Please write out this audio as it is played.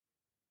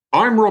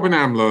I'm Robin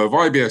Amler of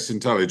IBS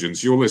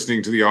Intelligence. You're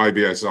listening to the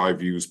IBS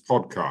iViews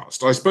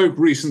podcast. I spoke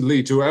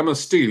recently to Emma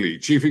Steely,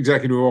 Chief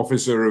Executive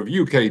Officer of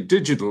UK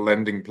digital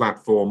lending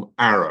platform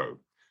Arrow.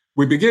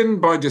 We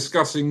begin by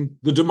discussing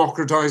the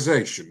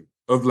democratization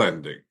of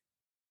lending.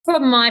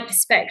 From my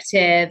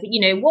perspective,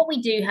 what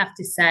we do have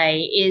to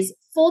say is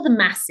for the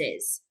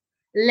masses,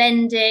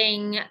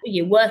 lending,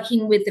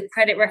 working with the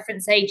credit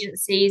reference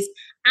agencies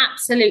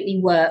absolutely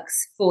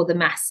works for the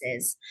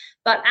masses.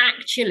 But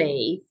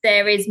actually,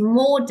 there is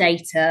more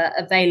data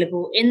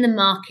available in the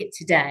market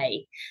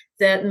today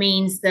that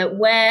means that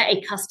where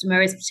a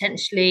customer is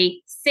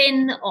potentially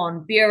thin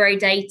on bureau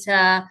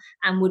data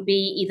and would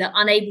be either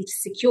unable to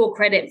secure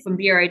credit from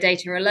bureau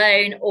data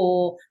alone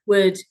or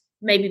would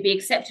maybe be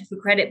accepted for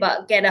credit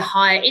but get a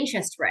higher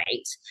interest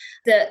rate,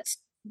 that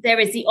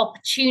there is the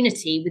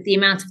opportunity with the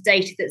amount of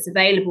data that's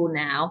available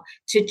now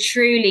to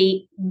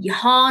truly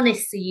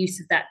harness the use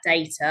of that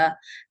data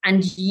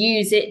and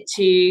use it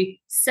to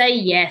say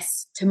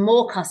yes to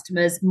more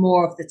customers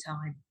more of the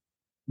time.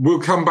 We'll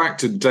come back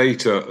to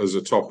data as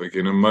a topic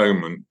in a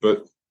moment,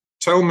 but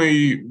tell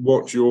me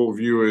what your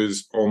view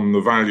is on the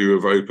value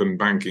of open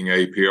banking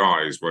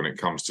APIs when it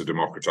comes to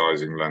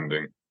democratizing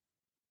lending.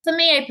 For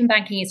me, open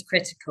banking is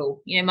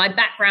critical. My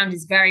background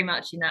is very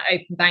much in that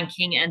open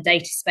banking and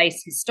data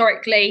space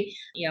historically.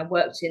 I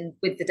worked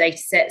with the data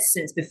sets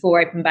since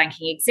before open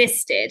banking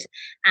existed.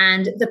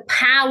 And the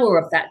power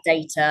of that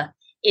data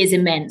is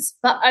immense,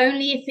 but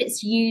only if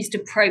it's used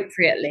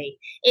appropriately.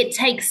 It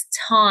takes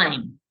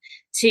time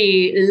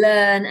to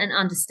learn and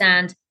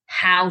understand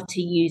how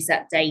to use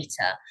that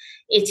data.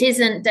 It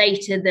isn't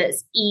data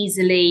that's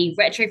easily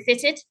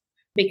retrofitted,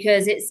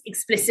 because it's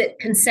explicit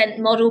consent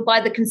model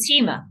by the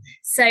consumer.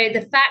 So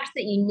the fact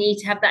that you need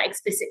to have that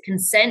explicit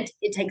consent,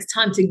 it takes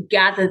time to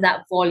gather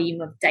that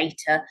volume of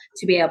data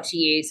to be able to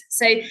use.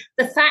 So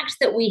the fact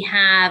that we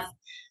have,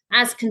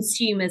 as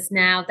consumers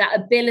now, that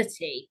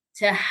ability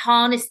to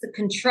harness the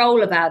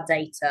control of our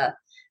data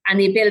and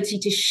the ability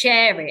to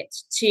share it,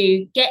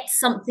 to get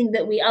something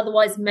that we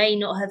otherwise may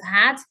not have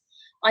had,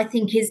 I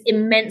think is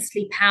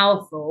immensely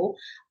powerful.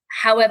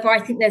 However, I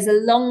think there's a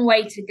long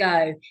way to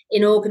go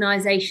in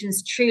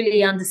organizations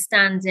truly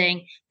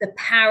understanding the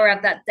power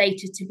of that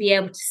data to be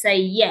able to say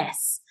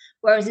yes,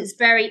 whereas it's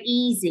very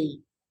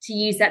easy to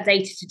use that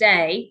data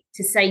today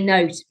to say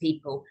no to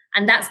people.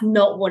 And that's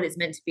not what it's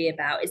meant to be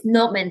about. It's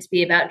not meant to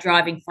be about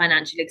driving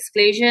financial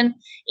exclusion.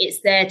 It's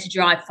there to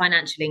drive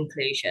financial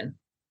inclusion.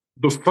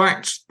 The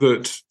fact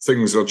that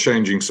things are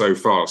changing so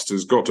fast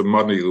has got to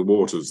muddy the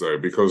waters, though,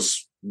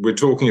 because we're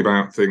talking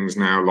about things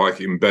now like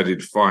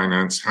embedded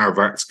finance, how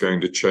that's going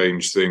to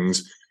change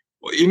things.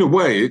 In a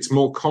way, it's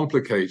more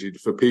complicated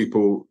for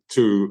people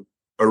to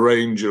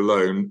arrange a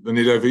loan than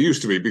it ever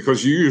used to be,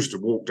 because you used to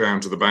walk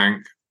down to the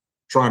bank,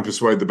 try and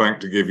persuade the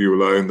bank to give you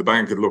a loan. The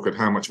bank would look at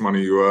how much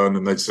money you earn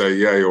and they'd say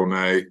yay or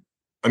nay.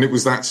 And it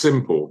was that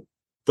simple.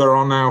 There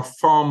are now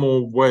far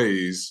more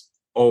ways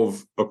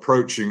of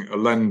approaching a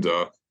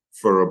lender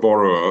for a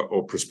borrower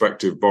or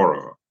prospective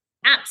borrower.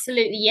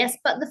 Absolutely, yes.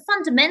 But the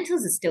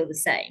fundamentals are still the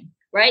same,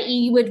 right?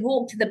 You would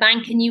walk to the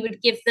bank and you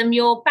would give them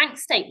your bank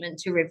statement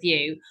to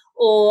review.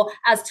 Or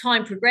as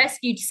time progressed,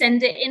 you'd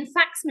send it in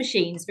fax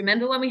machines.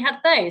 Remember when we had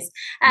those?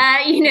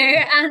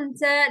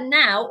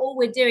 Now all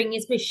we're doing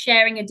is we're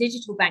sharing a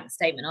digital bank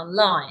statement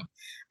online.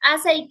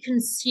 As a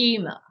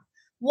consumer,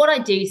 what I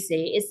do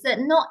see is that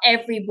not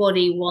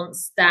everybody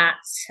wants that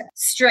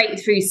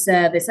straight through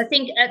service. I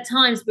think at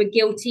times we're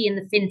guilty in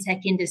the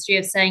fintech industry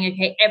of saying,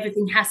 okay,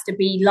 everything has to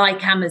be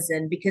like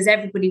Amazon because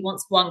everybody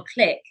wants one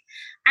click.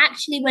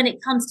 Actually, when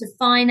it comes to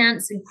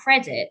finance and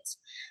credit,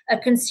 a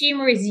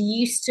consumer is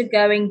used to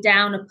going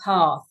down a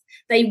path.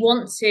 They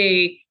want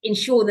to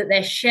ensure that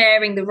they're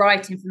sharing the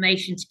right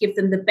information to give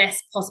them the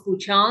best possible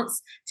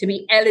chance to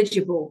be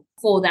eligible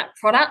for that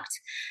product.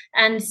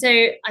 And so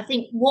I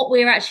think what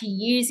we're actually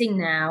using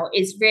now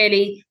is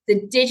really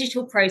the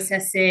digital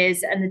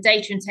processes and the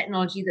data and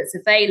technology that's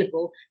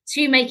available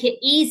to make it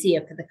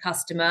easier for the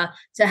customer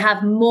to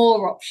have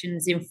more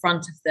options in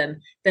front of them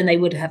than they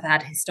would have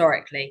had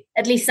historically.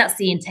 At least that's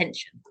the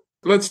intention.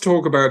 Let's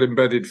talk about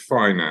embedded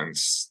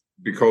finance,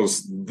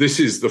 because this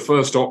is the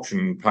first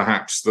option,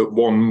 perhaps, that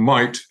one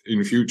might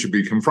in future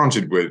be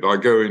confronted with. I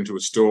go into a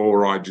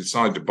store, I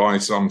decide to buy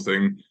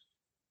something,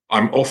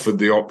 I'm offered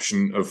the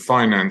option of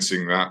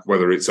financing that,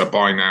 whether it's a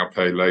buy now,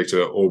 pay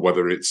later, or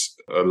whether it's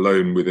a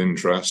loan with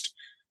interest.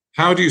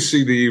 How do you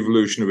see the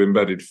evolution of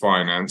embedded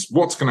finance?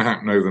 What's going to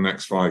happen over the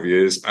next 5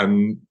 years,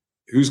 and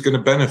who's going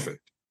to benefit?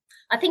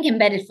 I think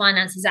embedded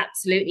finance is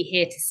absolutely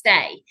here to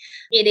stay.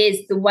 It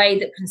is the way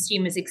that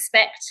consumers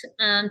expect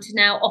to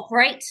now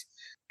operate.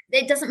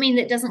 It doesn't mean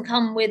that it doesn't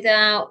come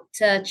without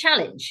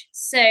challenge.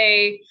 So,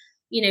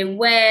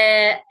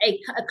 where a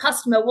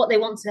customer, what they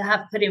want to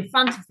have put in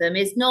front of them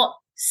is not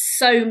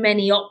so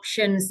many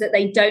options that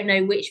they don't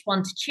know which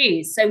one to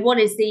choose. So what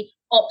is the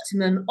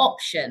optimum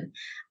option?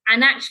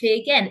 And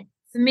actually, again,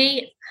 for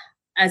me,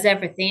 as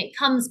everything, it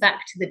comes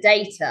back to the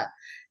data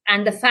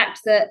and the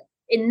fact that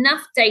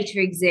enough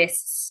data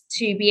exists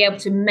to be able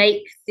to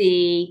make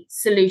the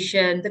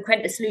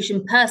credit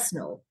solution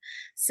personal.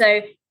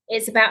 So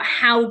it's about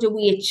how do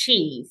we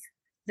achieve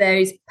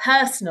those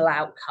personal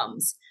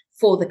outcomes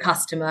for the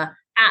customer,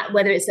 at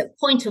whether it's at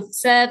point of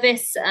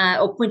service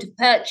or point of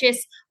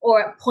purchase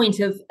or at point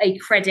of a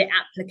credit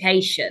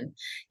application,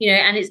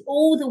 and it's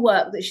all the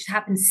work that should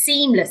happen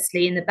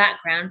seamlessly in the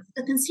background.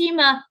 The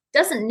consumer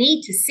doesn't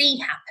need to see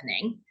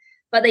happening,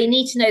 but they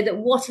need to know that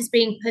what is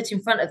being put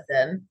in front of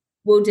them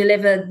will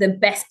deliver the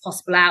best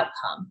possible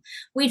outcome.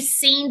 We've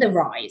seen the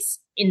rise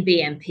in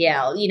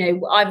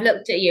BNPL. I've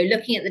looked at,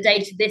 looking at the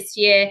data this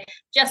year,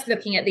 just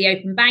looking at the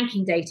open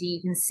banking data,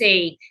 you can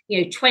see,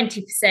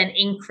 20%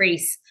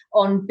 increase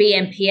on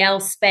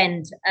BNPL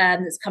spend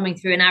that's coming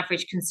through an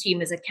average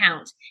consumer's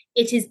account.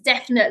 It is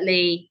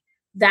definitely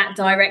that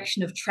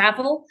direction of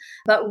travel.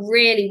 But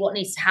really what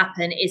needs to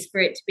happen is for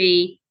it to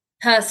be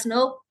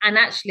personal, and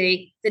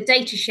actually the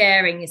data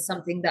sharing is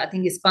something that I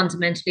think is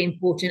fundamentally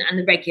important, and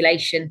the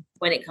regulation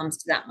when it comes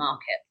to that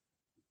market.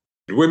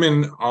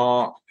 Women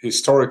are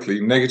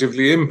historically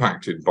negatively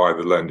impacted by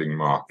the lending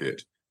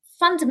market.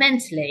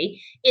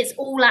 Fundamentally, it's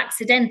all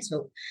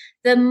accidental.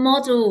 The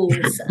models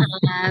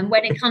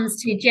when it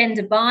comes to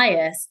gender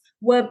bias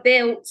were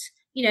built,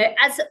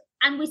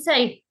 and we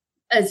say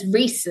as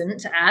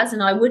recent as,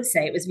 and I would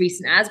say it was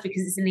recent as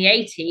because it's in the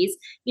 80s,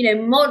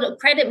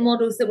 credit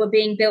models that were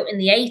being built in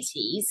the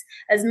 80s,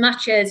 as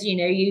much as,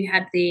 you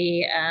had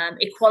the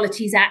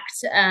Equalities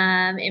Act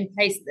in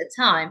place at the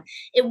time,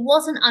 it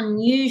wasn't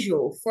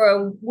unusual for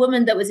a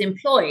woman that was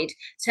employed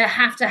to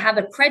have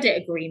a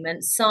credit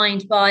agreement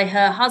signed by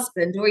her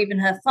husband or even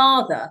her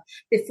father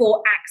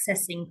before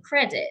accessing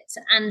credit.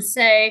 And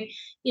so,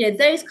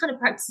 those kind of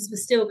practices were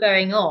still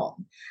going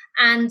on.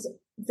 And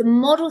the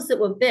models that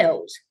were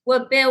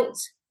built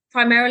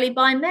primarily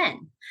by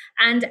men.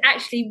 And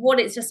actually what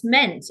it's just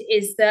meant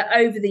is that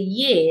over the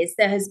years,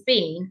 there has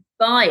been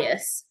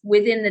bias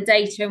within the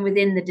data and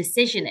within the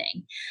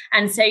decisioning.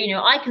 And so,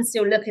 I can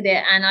still look at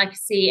it and I can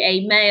see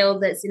a male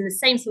that's in the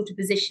same sort of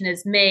position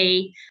as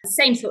me,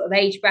 same sort of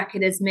age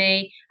bracket as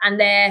me, and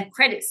their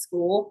credit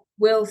score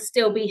will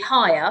still be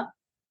higher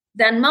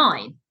than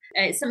mine.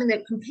 It's something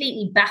that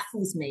completely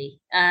baffles me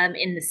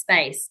in the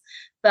space.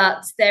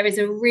 But there is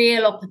a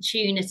real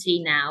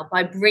opportunity now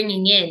by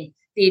bringing in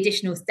the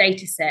additional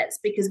data sets,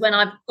 because when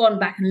I've gone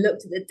back and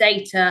looked at the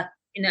data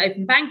in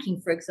open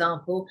banking, for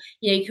example,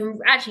 you can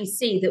actually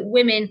see that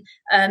women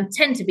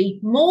tend to be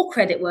more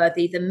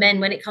creditworthy than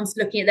men when it comes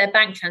to looking at their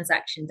bank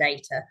transaction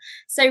data.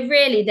 So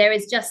really, there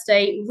is just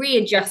a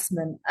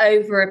readjustment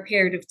over a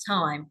period of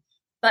time.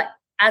 But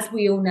as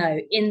we all know,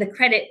 in the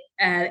credit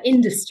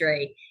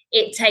industry,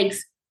 it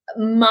takes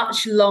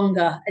much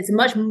longer. It's a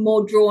much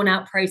more drawn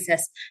out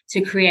process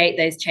to create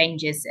those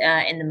changes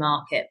in the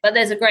market. But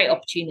there's a great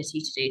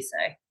opportunity to do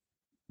so.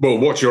 Well,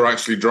 what you're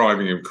actually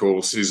driving, of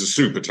course, is a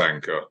super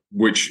tanker,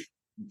 which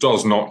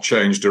does not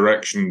change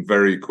direction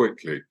very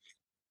quickly.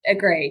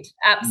 Agreed.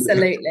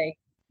 Absolutely.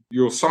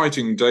 You're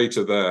citing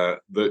data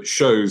there that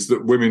shows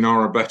that women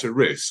are a better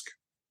risk,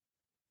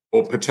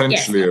 or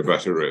potentially a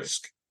better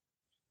risk.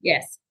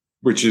 Yes.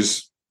 Which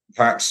is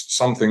perhaps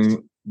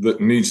something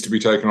that needs to be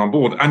taken on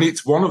board. And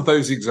it's one of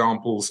those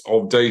examples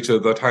of data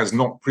that has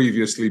not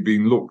previously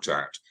been looked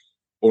at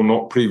or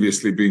not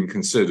previously been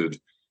considered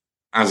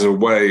as a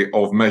way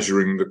of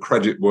measuring the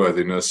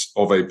creditworthiness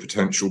of a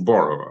potential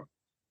borrower.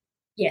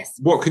 Yes.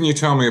 What can you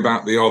tell me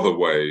about the other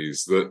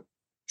ways that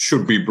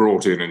should be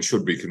brought in and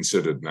should be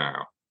considered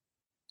now?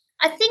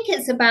 I think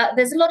there's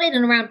a lot in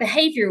and around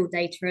behavioural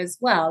data as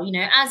well.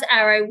 As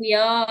Arrow, we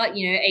are,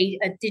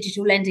 a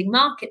digital lending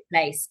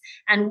marketplace,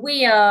 and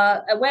we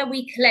are where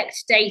we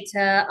collect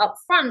data up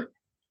front,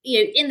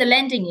 in the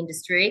lending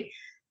industry.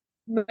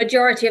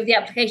 Majority of the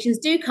applications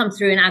do come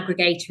through an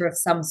aggregator of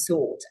some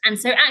sort. And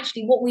so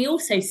actually what we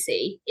also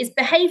see is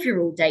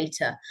behavioural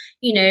data,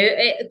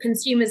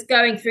 consumers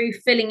going through,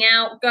 filling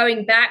out,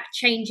 going back,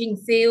 changing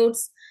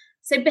fields.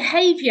 So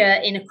behaviour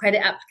in a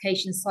credit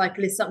application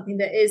cycle is something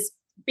that is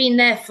been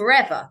there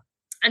forever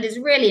and is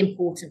really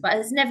important, but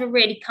has never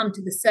really come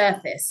to the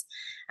surface.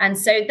 And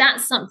so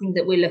that's something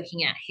that we're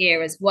looking at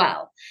here as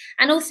well.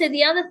 And also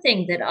the other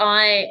thing that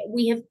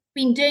we have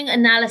been doing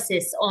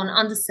analysis on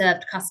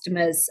underserved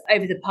customers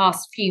over the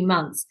past few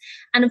months.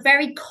 And a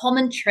very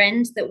common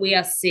trend that we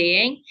are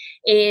seeing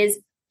is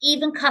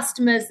even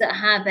customers that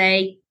have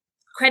a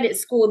credit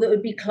score that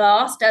would be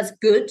classed as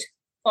good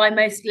by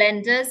most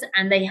lenders,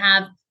 and they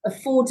have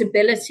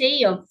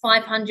affordability of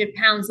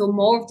 £500 or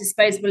more of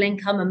disposable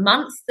income a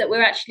month, that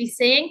we're actually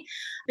seeing,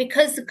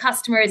 because the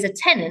customer is a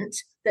tenant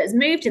that has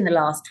moved in the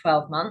last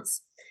 12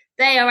 months,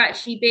 they are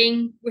actually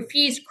being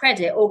refused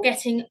credit or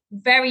getting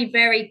very,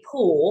 very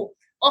poor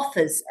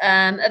offers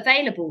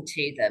available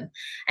to them.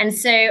 And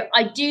so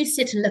I do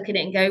sit and look at it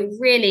and go,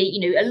 really,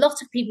 a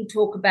lot of people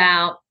talk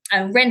about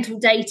rental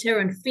data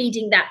and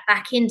feeding that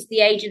back into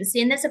the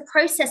agency, and there's a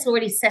process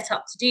already set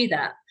up to do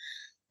that.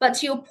 But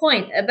to your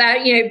point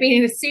about,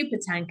 being a super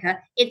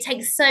tanker, it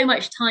takes so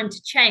much time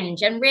to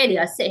change. And really,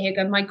 I sit here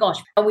going, my gosh,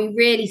 are we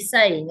really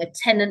saying a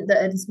tenant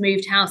that has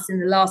moved house in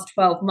the last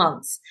 12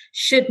 months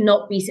should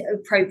not be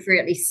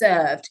appropriately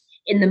served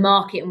in the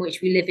market in which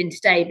we live in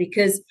today?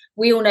 Because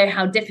we all know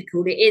how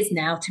difficult it is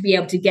now to be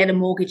able to get a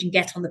mortgage and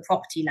get on the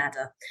property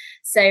ladder.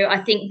 So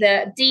I think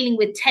that dealing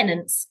with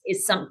tenants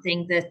is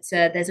something that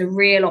there's a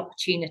real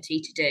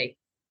opportunity to do.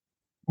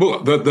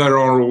 Well, there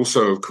are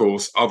also, of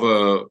course,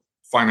 other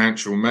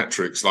financial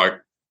metrics like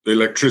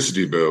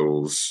electricity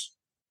bills,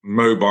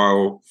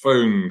 mobile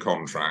phone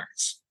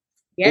contracts.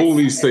 Yes. All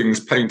these things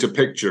paint a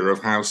picture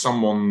of how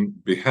someone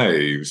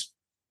behaves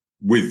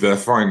with their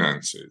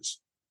finances.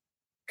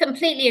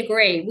 Completely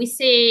agree. We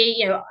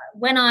see,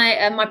 when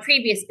my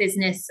previous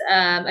business,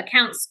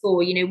 account score,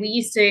 we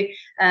used to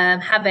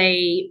have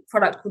a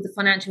product called the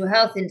financial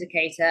health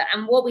indicator.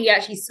 And what we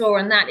actually saw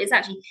on that is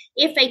actually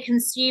if a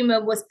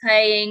consumer was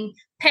paying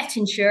pet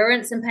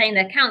insurance and paying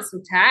their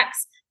council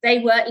tax, they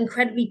were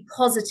incredibly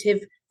positive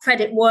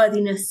credit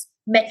worthiness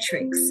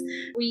metrics.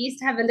 We used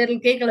to have a little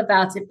giggle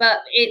about it, but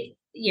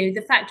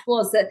the fact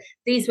was that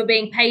these were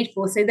being paid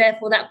for. So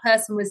therefore that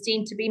person was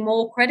deemed to be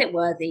more credit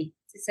worthy.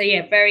 So,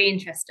 very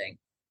interesting.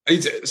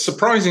 It's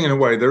surprising in a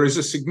way. There is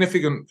a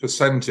significant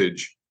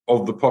percentage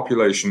of the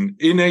population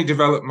in a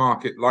developed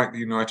market like the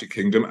United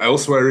Kingdom,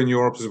 elsewhere in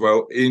Europe as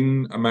well,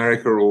 in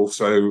America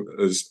also,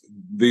 as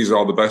these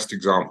are the best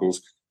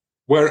examples,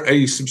 where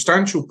a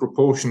substantial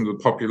proportion of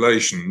the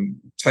population,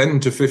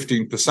 10 to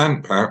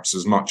 15% perhaps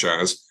as much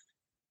as,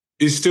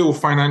 is still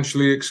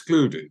financially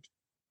excluded.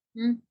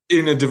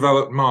 In a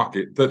developed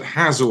market that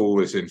has all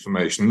this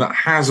information, that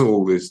has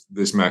all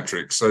this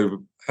metrics.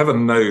 So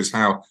heaven knows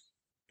how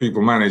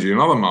people manage in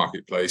other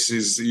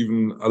marketplaces.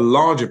 Even a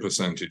larger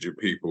percentage of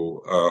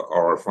people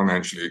are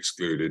financially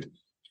excluded.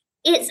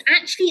 It's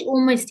actually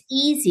almost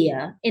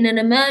easier in an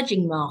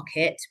emerging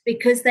market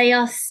because they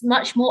are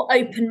much more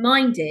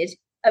open-minded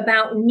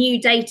about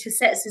new data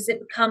sets as it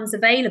becomes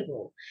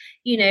available.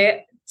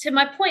 To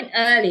my point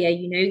earlier,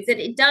 that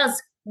it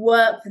does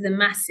work for the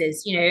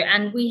masses,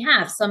 and we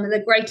have some of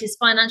the greatest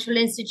financial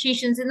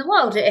institutions in the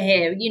world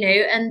here,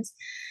 and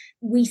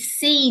we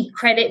see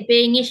credit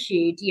being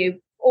issued,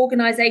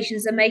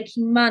 organizations are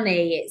making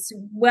money, it's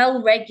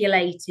well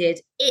regulated,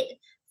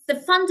 the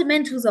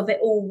fundamentals of it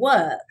all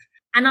work.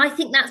 And I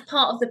think that's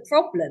part of the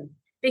problem,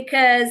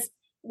 because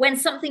when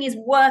something is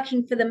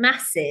working for the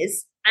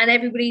masses and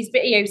everybody's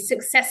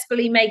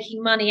successfully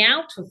making money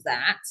out of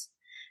that,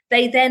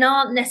 they then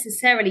aren't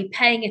necessarily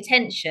paying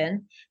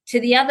attention to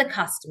the other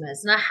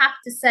customers. And I have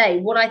to say,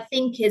 what I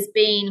think has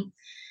been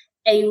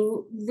a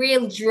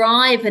real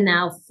driver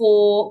now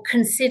for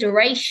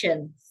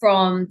consideration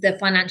from the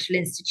financial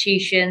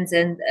institutions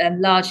and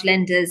large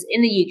lenders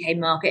in the UK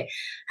market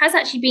has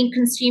actually been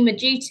consumer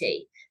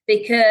duty,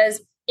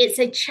 because it's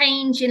a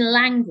change in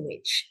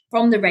language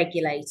from the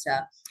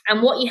regulator.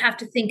 And what you have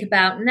to think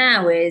about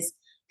now is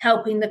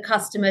helping the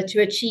customer to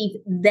achieve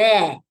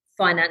their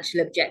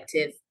financial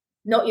objective,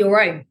 not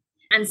your own.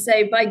 And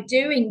so by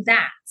doing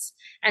that,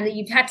 and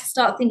you've had to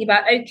start thinking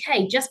about,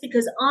 okay, just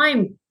because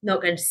I'm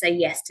not going to say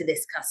yes to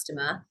this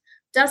customer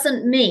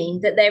doesn't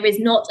mean that there is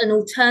not an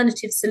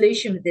alternative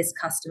solution for this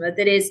customer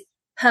that is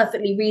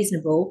perfectly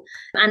reasonable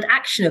and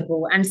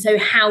actionable. And so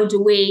how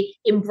do we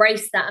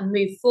embrace that and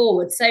move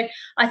forward? So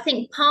I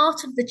think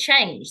part of the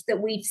change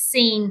that we've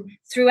seen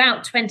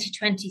throughout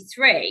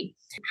 2023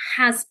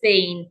 has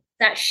been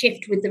that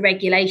shift with the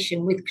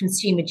regulation, with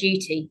consumer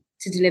duty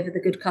to deliver the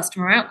good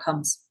customer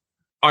outcomes.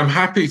 I'm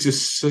happy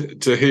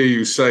to hear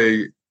you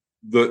say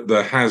that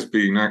there has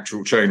been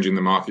actual change in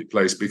the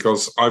marketplace,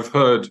 because I've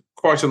heard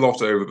quite a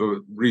lot over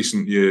the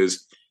recent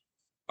years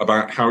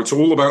about how it's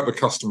all about the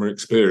customer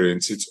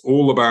experience. It's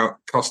all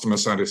about customer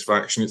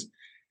satisfaction. It's,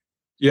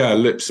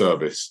 lip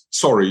service.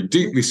 Sorry,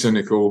 deeply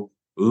cynical.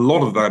 A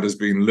lot of that has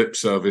been lip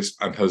service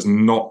and has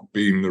not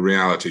been the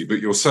reality. But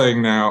you're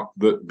saying now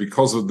that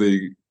because of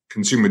the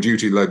consumer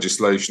duty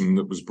legislation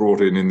that was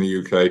brought in the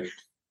UK,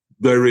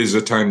 there is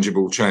a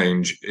tangible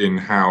change in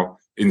how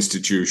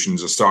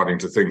institutions are starting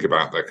to think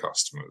about their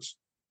customers.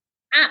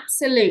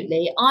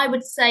 Absolutely. I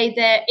would say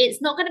that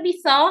it's not going to be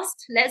fast.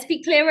 Let's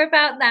be clear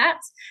about that.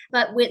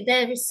 But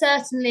there is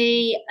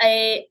certainly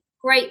a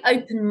great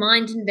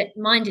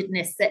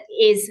open-mindedness that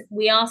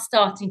we are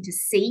starting to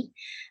see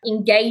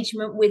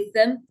engagement with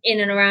them in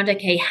and around,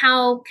 okay,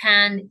 how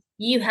can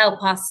you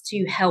help us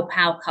to help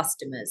our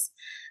customers?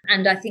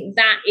 And I think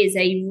that is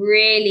a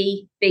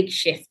really big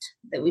shift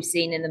that we've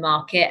seen in the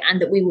market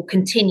and that we will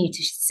continue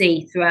to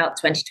see throughout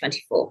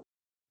 2024.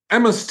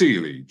 Emma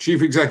Steely,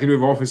 Chief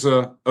Executive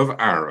Officer of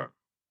ARA.